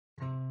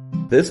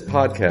This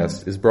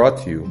podcast is brought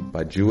to you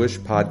by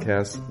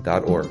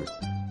JewishPodcasts.org.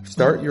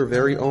 Start your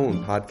very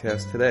own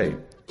podcast today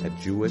at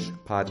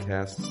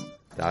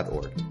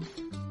JewishPodcasts.org.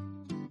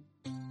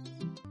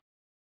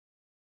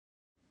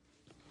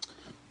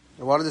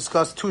 I want to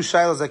discuss two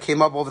shilas that came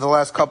up over the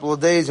last couple of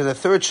days, and a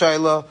third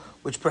shilah,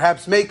 which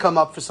perhaps may come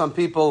up for some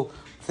people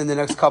within the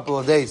next couple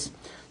of days.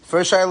 The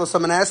first shilah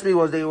someone asked me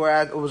was it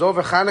was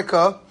over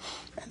Hanukkah,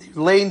 and they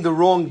laying the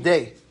wrong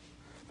day.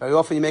 Very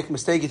often you make a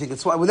mistake, you think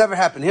it would never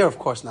happen here, of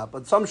course not,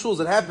 but some shuls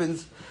it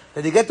happens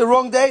that they get the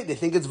wrong day, they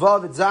think it's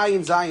Vav, it's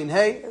Zayin,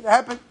 Hey, it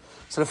happened.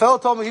 So the fellow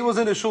told me he was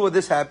in a shul where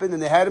this happened,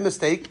 and they had a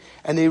mistake,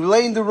 and they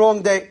laying the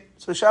wrong day.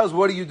 So the shilah is,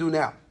 what do you do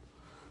now?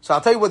 So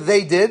I'll tell you what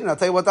they did, and I'll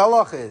tell you what the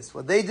halacha is.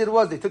 What they did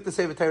was, they took the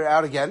Sefer Torah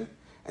out again,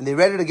 and they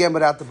read it again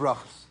without the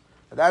brachas.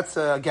 That's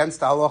against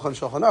the halacha and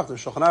Shulchan Aruch. The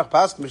Shulchan Aruch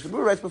passed, Mishnah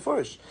Berurah writes before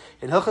us.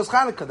 In Hilchas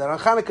Chanukah, that on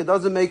Chanukah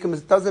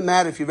doesn't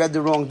matter if you read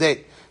the wrong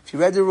day. If you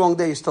read the wrong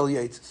day, you're still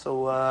yaitz.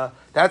 So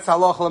that's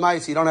halacha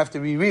l'maisa. You don't have to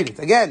reread it.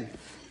 Again,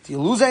 if you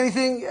lose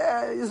anything,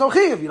 there's no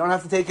chiyuv. You don't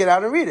have to take it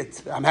out and read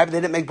it. I'm happy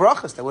they didn't make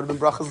brachas. There would have been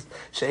brachas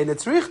she'ein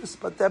etzrichas.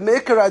 But the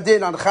meikar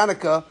adin on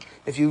Chanukah,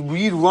 if you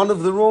read one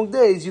of the wrong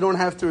days, you don't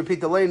have to repeat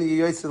the laning.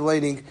 You yaitz the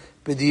laning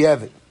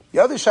b'di'evet. The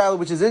other shilah,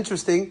 which is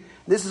interesting,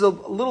 this is a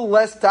little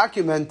less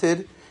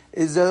documented,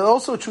 is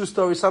also a true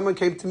story. Someone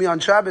came to me on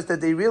Shabbos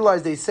that they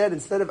realized, they said,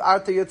 instead of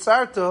Arta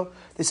Yetzarta,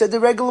 they said the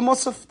regular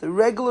Musaf, the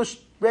regular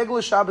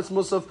Shabbos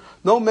Musaf,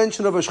 no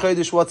mention of a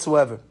Shchedish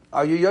whatsoever.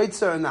 Are you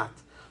Yotzer or not?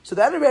 So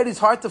that already is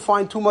hard to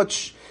find too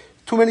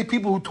many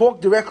people who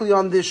talk directly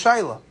on this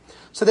Shaila.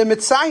 So they're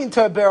mitzayin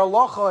to a Ber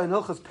Halacha and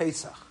Hilchas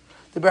Pesach.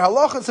 The Ber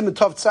Halacha is a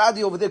Mitav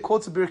Tzadi over there,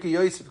 quotes the Birkei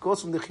Yosef, it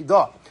goes from the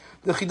Chidah.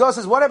 The Chidah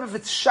says, what if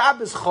it's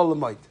Shabbos Chol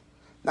Hamoed?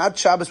 Not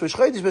Shabbos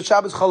Shchedish, but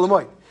Shabbos Chol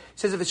Hamoed. He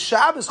says if it's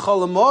Shabbos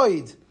Chol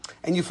Hamoed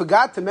and you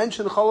forgot to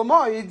mention Chol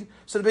Hamoed,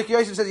 so the Birkei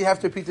Yosef says you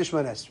have to repeat the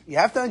Shemona Esrei. You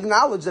have to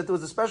acknowledge that there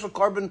was a special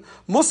carbon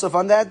musaf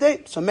on that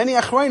day. So many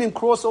Achronim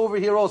cross over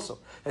here also.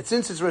 That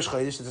since it's Rosh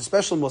Chodesh, it's a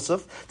special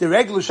musaf. The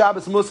regular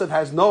Shabbos musaf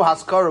has no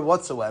haskara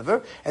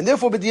whatsoever, and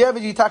therefore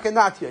b'di'evet yitaka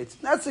not yaitz.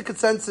 That's the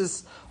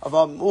consensus of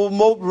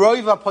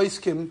Roiva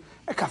Poiskim.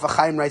 Kaf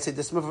HaChaim writes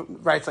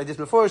like this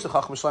before. The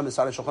Chacham Shalom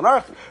Yisrael Shulchan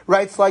Aruch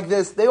writes like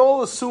this. They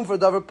all assume for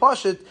Davar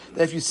Pashut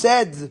that if you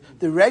said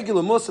the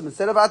regular Muslim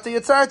instead of Ata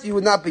Yitzart, you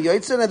would not be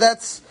Yitzar, and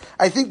that's,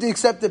 I think, the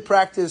accepted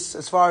practice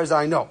as far as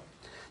I know.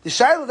 The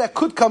Shiloh that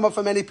could come up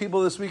for many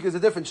people this week is a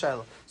different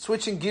Shiloh.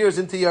 Switching gears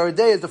into Yoreh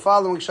De'ah is the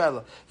following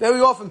Shiloh.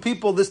 Very often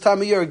people this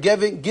time of year are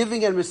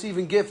giving and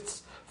receiving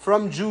gifts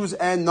from Jews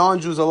and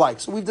non-Jews alike.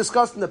 So we've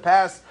discussed in the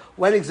past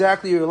when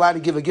exactly you're allowed to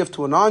give a gift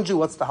to a non-Jew,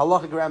 what's the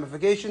halachic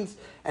ramifications,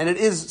 and it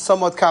is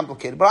somewhat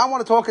complicated. But I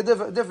want to talk a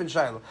different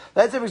shiloh.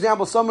 Let's say, for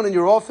example, someone in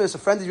your office, a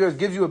friend of yours,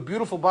 gives you a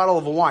beautiful bottle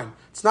of a wine.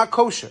 It's not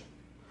kosher.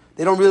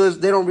 They don't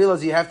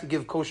realize you have to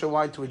give kosher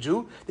wine to a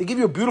Jew. They give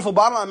you a beautiful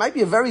bottle. It might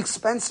be a very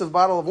expensive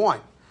bottle of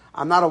wine.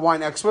 I'm not a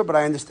wine expert, but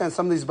I understand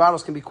some of these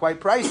bottles can be quite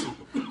pricey.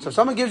 So if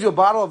someone gives you a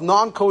bottle of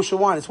non-kosher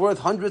wine, it's worth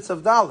hundreds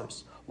of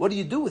dollars. What do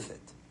you do with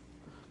it?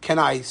 Can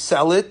I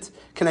sell it?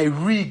 Can I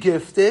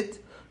re-gift it?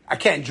 I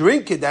can't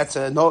drink it. That's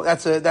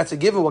a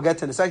given. We'll get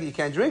to in a second. You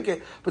can't drink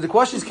it. But the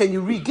question is, can you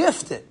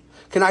re-gift it?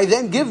 Can I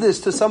then give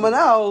this to someone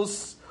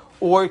else,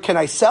 or can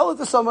I sell it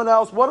to someone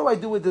else? What do I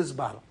do with this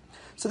bottle?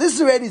 So this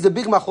is already the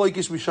big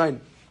machlokes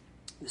rishonim.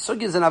 The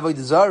sugya is an avodah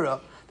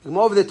zara. The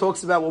Gemara over there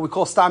talks about what we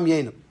call stam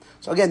yenim.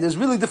 So again, there's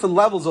really different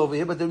levels over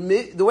here. But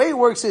the way it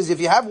works is if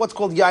you have what's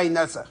called yayin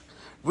nesach,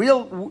 real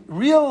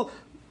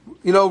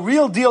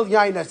deal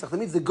yayin nesach. That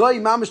means the guy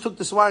mamish took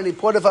this wine and he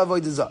poured it for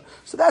avodah zara.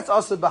 So that's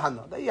also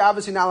bahana. That you're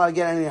obviously not allowed to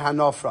get any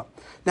hana from.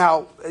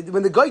 Now,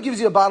 when the guy gives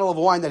you a bottle of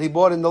wine that he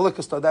bought in the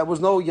liquor store, there was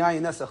no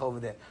yayin nesach over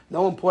there.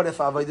 No one poured it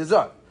for avodah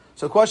zara.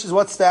 So the question is,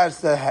 what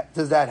status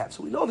does that have?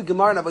 So we know the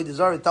Gemara in avodah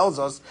zara tells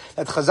us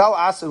that Chazal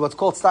asked what's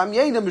called stam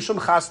yenim mishum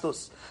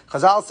chastos.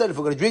 Chazal said if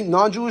we're going to drink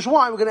non-Jewish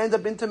wine, we're going to end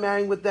up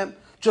intermarrying with them.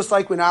 Just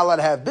like we're not allowed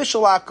to have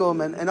bishul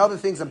akum and other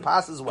things and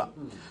pas as well.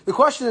 The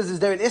question is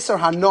there an isser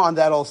hana on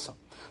that also?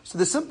 So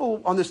the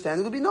simple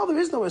understanding would be, no, there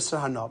is no isser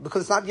hana,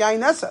 because it's not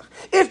yayin nesach.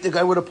 If the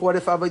guy would have poured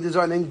it for avodah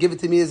zara and then give it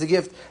to me as a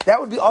gift, that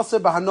would be also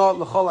bahana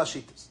l'chol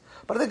hashitas.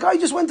 But if the guy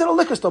just went to the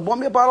liquor store, bought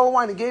me a bottle of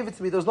wine and gave it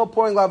to me, there's no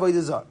pouring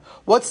avodah zara.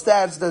 What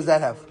status does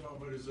that have?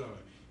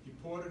 He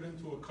poured it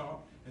into a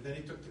cup, and then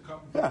he took the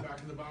cup and put it back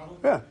in the bottle.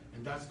 Yeah.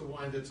 And that's the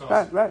wine that's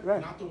awesome. Right.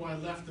 Not the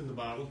wine left in the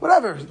bottle.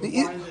 Whatever.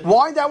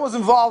 Wine that was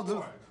involved.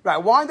 Right.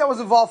 Wine that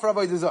was involved for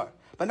avodah zara.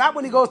 But not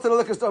when he goes to the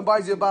liquor store and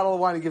buys you a bottle of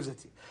wine and gives it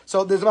to you.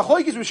 So there's a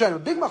machlokes rishonim, a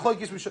big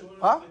machlokes rishonim.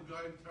 Huh? If the guy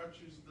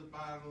touches the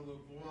bottle of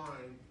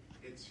wine,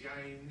 it's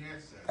yayin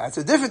nesach. That's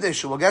a different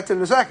issue. We'll get to it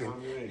in a second.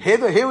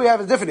 Here we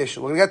have a different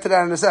issue. We're going to get to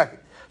that in a second.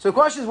 So the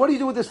question is, what do you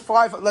do with this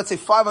let's say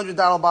 $500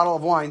 bottle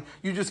of wine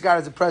you just got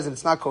as a present?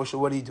 It's not kosher.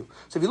 What do you do?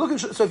 So if you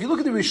look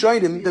at the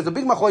rishonim, there's a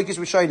big machlokes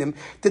rishonim.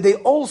 Did they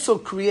also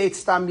create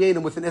stam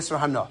yenim with an isra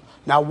hana?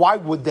 Now, why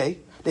would they?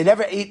 They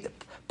never ate.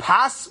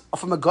 Pas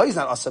from a guy is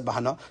not asar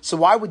bahana. So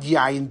why would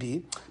yayin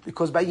be?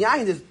 Because by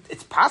yayin,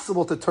 it's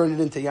possible to turn it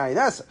into yayin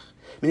esach.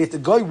 Meaning, if the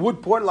guy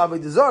would pour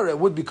lavoi dezara, it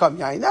would become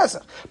yain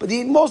nesach. But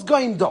most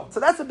goyim don't. So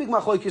that's a big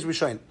machlokes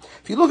rishonim.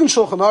 If you look in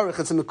Shulchan Aruch,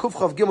 it's in the Kuf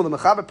Chav Gimel, the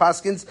Mechaber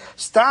Paskins,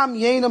 stam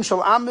yainam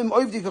shal amim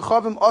oivdi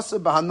kechavim asa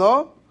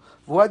bahano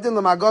v'adin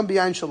l'magon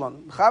b'yain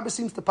shalon. Mechaber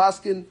seems to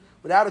paskin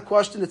without a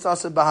question, it's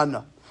asa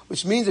bahana.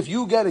 Which means if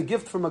you get a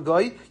gift from a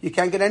guy, you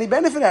can't get any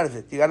benefit out of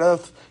it. You gotta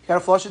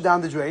flush it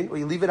down the drain, or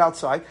you leave it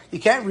outside. You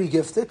can't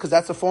re-gift it, because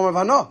that's a form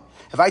of hana.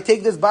 If I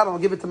take this bottle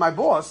and give it to my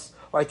boss,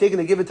 or I take it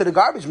and give it to the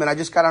garbage man, I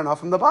just got hana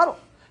from the bottle.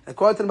 And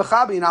according to the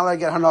Mechaber, you're not allowed to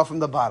get hana from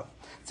the bottle.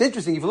 It's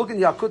interesting, if you look in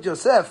Yakut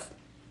Yosef,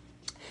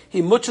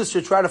 he muchas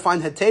should try to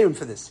find heterim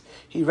for this.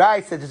 He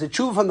writes that there's a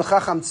tshuva from the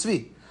Chacham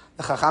Tzvi.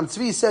 The Chacham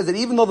Tzvi says that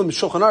even though the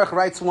Shulchan Aruch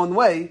writes one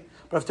way,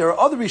 but if there are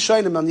other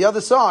Rishonim on the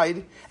other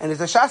side, and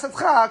it's a Shas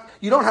Chak,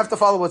 you don't have to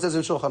follow what it says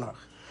in Shulchan Aruch.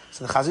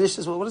 So the Chazon Ish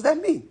says, well, what does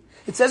that mean?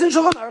 It says in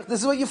Shulchan Aruch,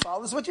 this is what you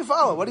follow, this is what you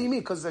follow. What do you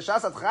mean? Because it's a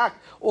Shas Chak,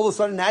 all of a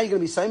sudden now you're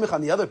going to be Saimich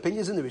on the other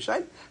opinions in the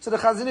Rishonim? So the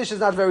Chazon Ish is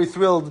not very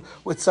thrilled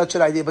with such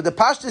an idea. But the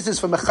Pashtus is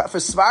for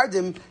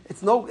Svardim,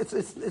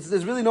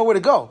 there's really nowhere to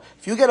go.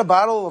 If you get a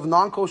bottle of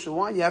non-kosher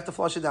wine, you have to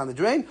flush it down the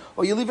drain,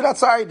 or you leave it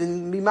outside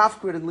and be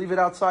mafkrid and leave it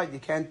outside. You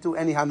can't do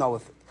any hana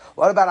with it.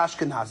 What about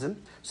Ashkenazim?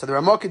 So the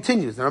Ramah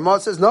continues. The Ramah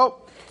says, no.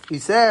 He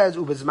says,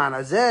 "Ubezman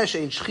hazeh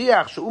shein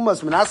shchiach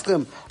sheumas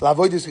menaschem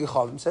lavodas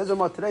gechavim." Says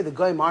Ramah today, the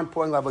goyim aren't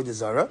pouring lavodas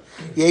zara.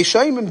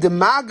 Yeshayim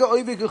demaga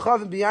oivik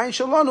gechavim b'yayin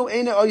shalanu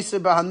eine oiser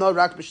b'hana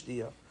rak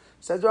b'shtiya.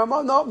 Says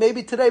Ramah, no,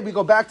 maybe today we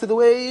go back to the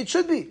way it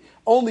should be.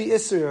 Only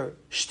iser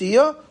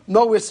shtiya,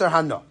 no iser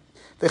hana.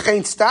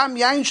 V'chein stam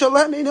yayin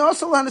shalem eine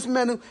osel hanas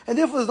menu, and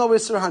therefore there's no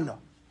iser hana.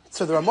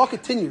 So the Ramah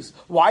continues.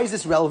 Why is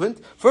this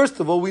relevant? First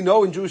of all, we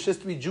know in Jewish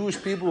history,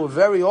 Jewish people were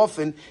very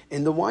often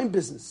in the wine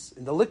business,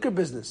 in the liquor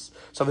business.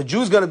 So if a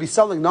Jew is going to be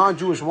selling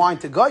non-Jewish wine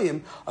to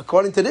Goyim,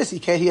 according to this,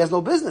 he has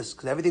no business,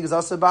 because everything is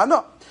asa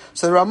ba'ana.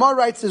 So the Ramah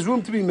writes there's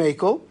room to be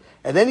mekel,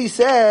 and then he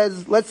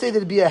says, let's say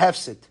there'd be a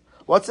hefsid.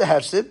 What's a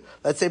hefsid?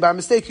 Let's say by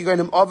mistake you're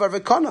going to avar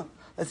v'kana.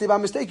 Let's say by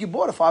mistake you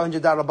bought a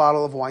 $500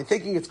 bottle of wine,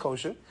 thinking it's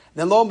kosher.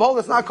 Then lo and behold,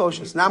 it's not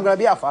kosher. So now I'm going to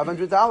be out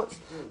 $500.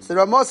 So the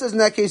Ramah says in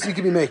that case you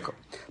can be mekel.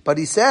 But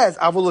he says,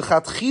 but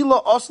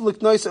lechatchila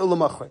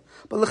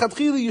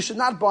you should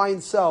not buy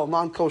and sell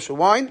non-kosher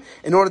wine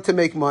in order to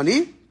make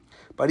money.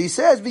 But he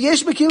says, and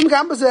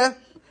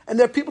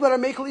there are people that are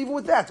mekel even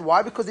with that.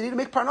 Why? Because they need to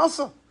make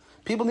parnasa.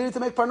 People needed to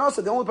make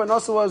parnasa. The only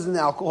parnasa was in the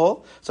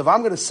alcohol. So if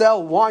I'm going to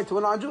sell wine to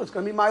a non-Jew, it's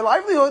going to be my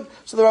livelihood.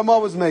 So the Ramah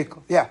was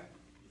mekel. Yeah.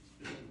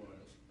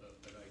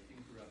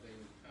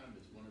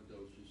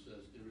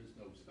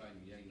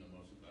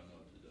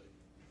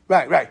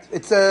 Right.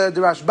 It's the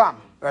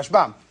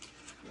Rashbam.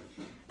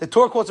 The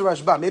Torah quotes a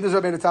Rashbam. Maybe it's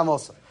Rabbeinu Tam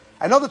also.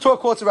 I know the Torah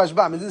quotes a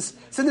Rashbam.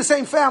 It's in the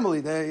same family.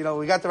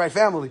 We got the right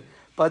family.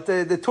 But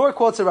the Torah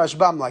quotes a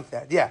Rashbam like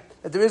that. Yeah.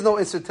 That there is no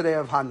Isser today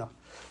of Hana.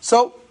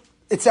 So,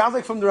 it sounds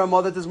like from the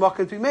Ramah that there's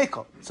Makkah to be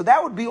Mekel. So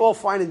that would be all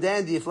fine and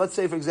dandy if, let's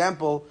say, for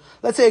example,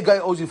 a guy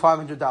owes you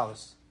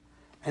 $500.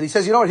 And he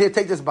says, you know what, here,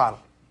 take this bottle.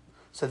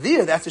 So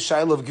that's a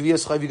shayla of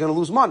Gviyas Chayv, you're going to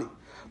lose money.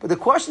 But the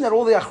question that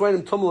all the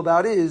Achronim tumble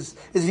about is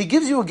if he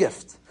gives you a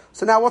gift.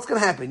 So now what's going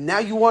to happen? Now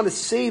you want to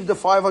save the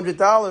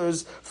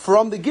 $500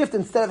 from the gift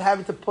instead of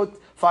having to put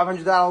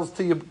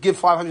 $500 give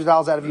 $500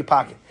 out of your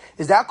pocket.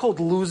 Is that called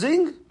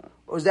losing?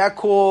 Or is that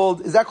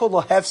called a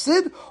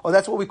hefsid? Or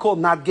that's what we call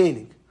not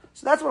gaining?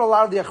 So that's what a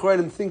lot of the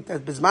Achronim think,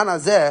 that Bizman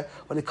Hazeh,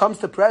 when it comes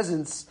to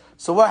presents,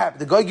 so what happened?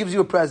 The guy gives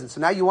you a present,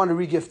 so now you want to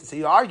re-gift it. So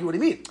you argue, what do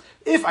you mean?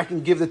 If I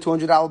can give the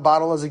 $200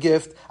 bottle as a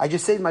gift, I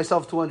just saved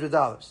myself $200.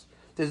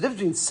 There's a difference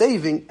between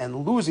saving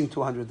and losing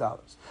 $200.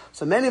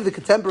 So many of the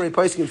contemporary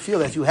poskim feel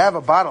that if you have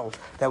a bottle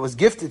that was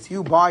gifted to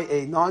you by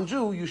a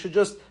non-Jew, you should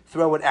just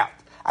throw it out.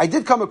 I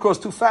did come across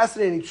two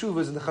fascinating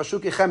tshuvas in the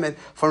Chashuk Yechemed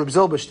from Reb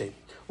Zilberstein.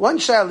 One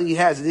shayla he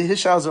has,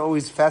 his shaylas are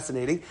always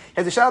fascinating. He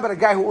has a shayla about a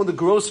guy who owned a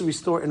grocery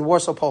store in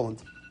Warsaw,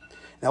 Poland.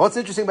 Now what's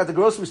interesting about the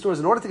grocery store is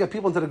in order to get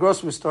people into the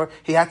grocery store,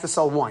 he had to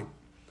sell wine.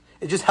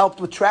 It just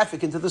helped with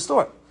traffic into the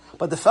store.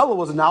 But the fellow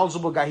was a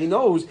knowledgeable guy. He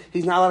knows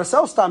he's not allowed to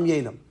sell stam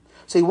yenim.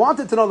 So he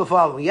wanted to know the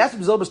following. He asked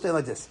Reb Zilberstein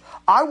like this: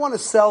 I want to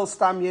sell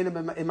stam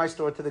yenim in my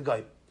store to the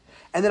guy.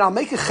 And then I'll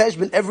make a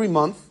cheshbon every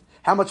month,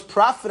 how much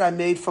profit I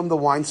made from the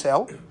wine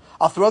sale.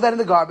 I'll throw that in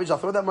the garbage. I'll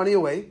throw that money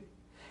away.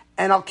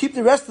 And I'll keep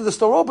the rest of the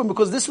store open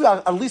because this way I'll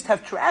at least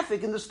have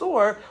traffic in the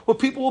store where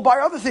people will buy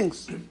other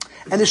things.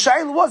 And the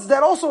shayla was, is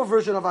that also a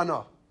version of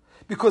Anah?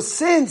 Because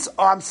since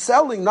I'm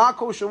selling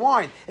non-kosher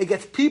wine, it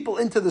gets people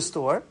into the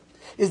store.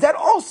 Is that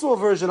also a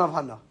version of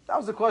Hana? That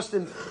was the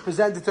question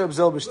presented to Reb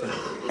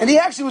Zilberstein. And he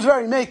actually was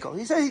very mekel.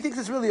 He said he thinks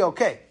it's really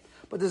okay.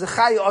 But there's a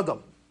Chai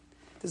Adam.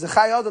 There's a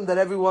Chai Adam that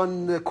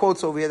everyone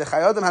quotes over here. The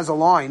Chai Adam has a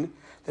line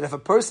that if a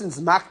person's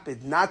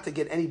makbid not to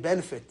get any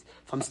benefit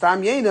from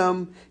Stam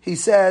Yenam, he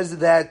says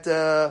that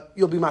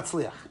you'll be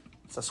matzliach.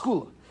 It's a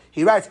skula.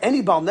 He writes,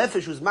 any Baal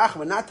Nefesh who's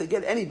machmer not to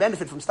get any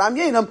benefit from Stam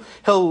Yenam,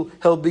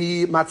 he'll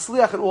be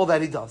matzliach in all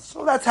that he does.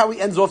 So that's how he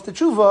ends off the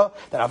tshuva,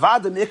 that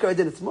Avadim, Ikar,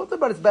 did it's mutter,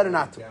 but it's better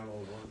not to.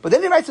 But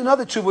then he writes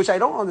another tshuva, which I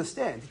don't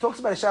understand. He talks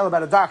about a shayla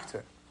about a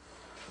doctor.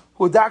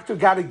 who a doctor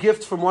got a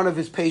gift from one of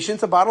his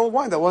patients, a bottle of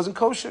wine that wasn't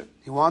kosher.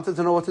 He wanted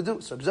to know what to do.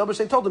 So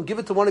Zilberstein told him, give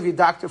it to one of your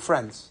doctor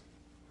friends.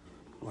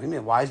 What do you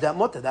mean? Why is that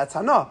mutter? That's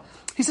hana.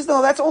 He says,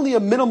 no, that's only a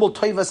minimal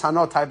toivas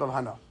hana type of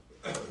hana.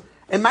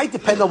 It might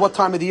depend on what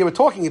time of the year we're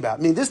talking about.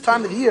 I mean, this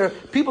time of the year,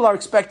 people are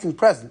expecting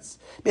presents.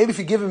 Maybe if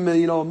you give him,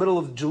 middle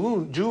of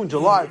June,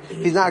 July,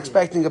 he's not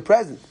expecting a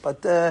present.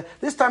 But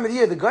this time of the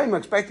year, the goyim are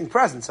expecting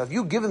presents. So if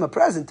you give him a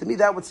present, to me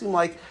that would seem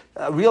like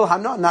a real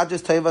hana, not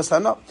just teivas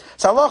hana.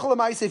 So halacha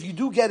l'maaseh, if you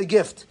do get a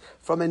gift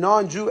from a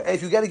non-Jew,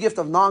 if you get a gift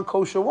of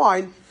non-kosher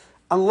wine,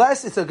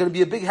 unless it's going to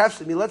be a big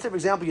hefsed. I mean, let's say, for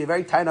example, you're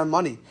very tight on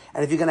money,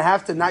 and if you're going to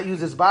have to not use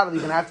this bottle, you're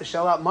going to have to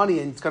shell out money,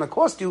 and it's going to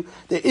cost you,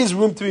 there is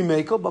room to be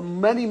makel, but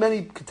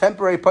many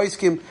contemporary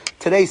poskim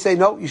today say,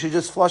 no, you should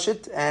just flush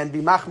it and be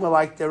machmer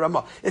like the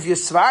Ramah. If you're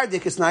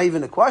Svardik, it's not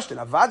even a question.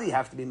 Avadi, you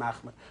have to be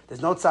machmer.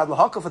 There's no tzad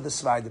l'haka for the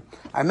Svardim.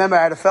 I remember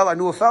I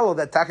knew a fellow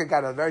that Taka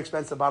got a very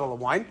expensive bottle of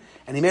wine,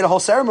 and he made a whole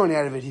ceremony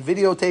out of it. He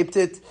videotaped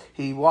it,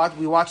 we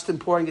watched him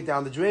pouring it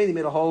down the drain, he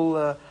made a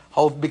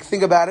whole big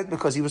thing about it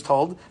because he was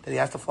told that he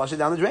has to flush it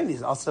down the drain.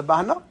 He's also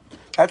bahana.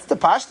 That's the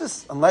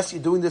pashtus. Unless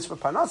you're doing this for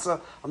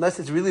panasa, unless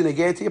it's really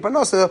negated to your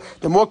panasa,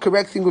 the more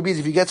correct thing would be is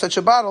if you get such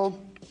a bottle,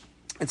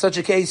 in such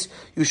a case,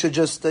 you should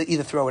just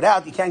either throw it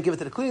out. You can't give it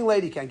to the cleaning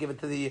lady. You can't give it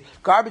to the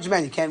garbage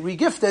man. You can't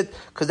re-gift it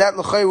because that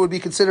l'chayr would be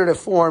considered a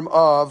form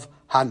of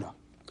hana.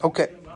 Okay.